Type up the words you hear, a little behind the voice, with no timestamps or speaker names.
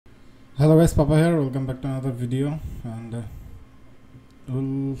Hello guys, Papa here. Welcome back to another video, and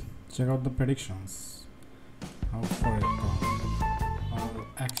we'll check out the predictions. How far it gone? Well,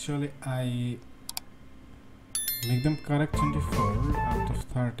 actually, I make them correct 24 out of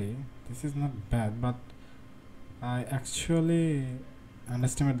 30. This is not bad, but I actually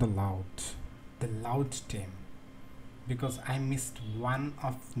underestimate the loud team, because I missed one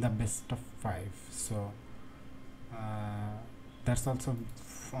of the best of 5. So that's also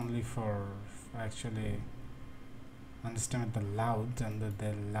only for actually underestimate the loud, and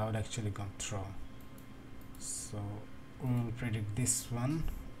the loud actually gone through. So we'll predict this one,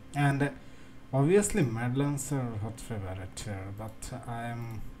 and obviously Madlands are hot favorite here, but I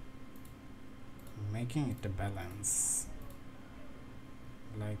am making it a balance,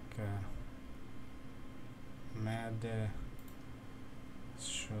 like Mad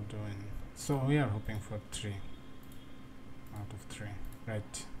should win. So we are hoping for 3 out of 3.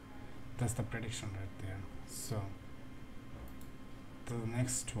 Right, that's the prediction right there. So the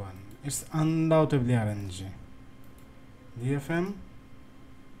next one, it's undoubtedly RNG. DFM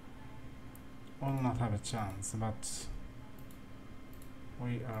will not have a chance, but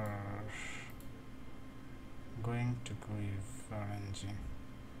we are going to go with RNG.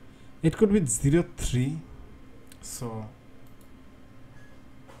 It could be 0-3, so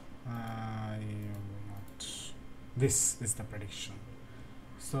I will not. This is the prediction.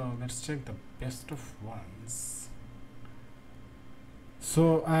 So let's check the best of ones.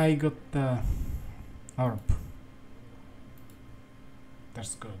 So I got the orb.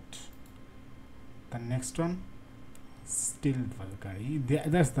 That's good. The next one, still Valkyrie.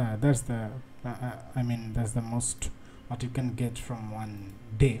 That's the I mean, that's the most what you can get from one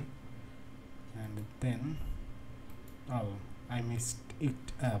day. And then, oh, I messed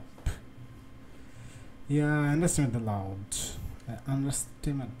it up. Yeah, I underestimate the loud.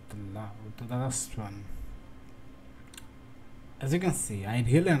 The last one. As you can see, I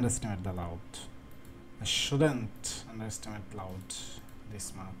really underestimate the loud. I shouldn't underestimate loud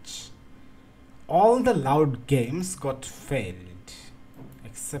this much. All the loud games got failed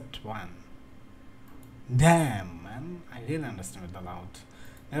except one. Damn, man, I really underestimate the loud.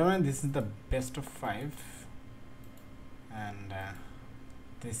 Never mind, this is the best of 5, and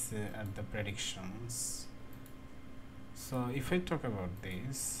this are the predictions. So if I talk about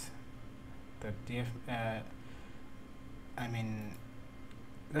this, let's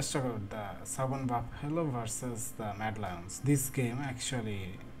talk about the Sabon Buffalo versus the Mad Lions. This game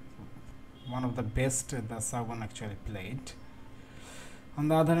actually one of the best the Sabon actually played. On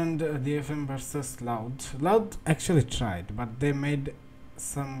the other hand, DFM versus Loud actually tried, but they made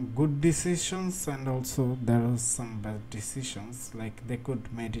some good decisions, and also there was some bad decisions, like they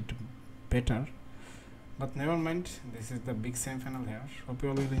could made it better. But never mind, this is the big semi-final here. Hope you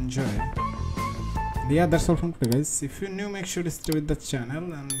all will enjoy. Yeah, that's all from today, guys. If you're new, make sure to stay with the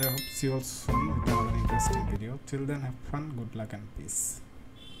channel, and I hope to see you all soon with another interesting video. Till then, have fun, good luck, and peace.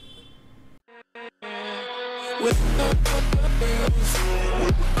 With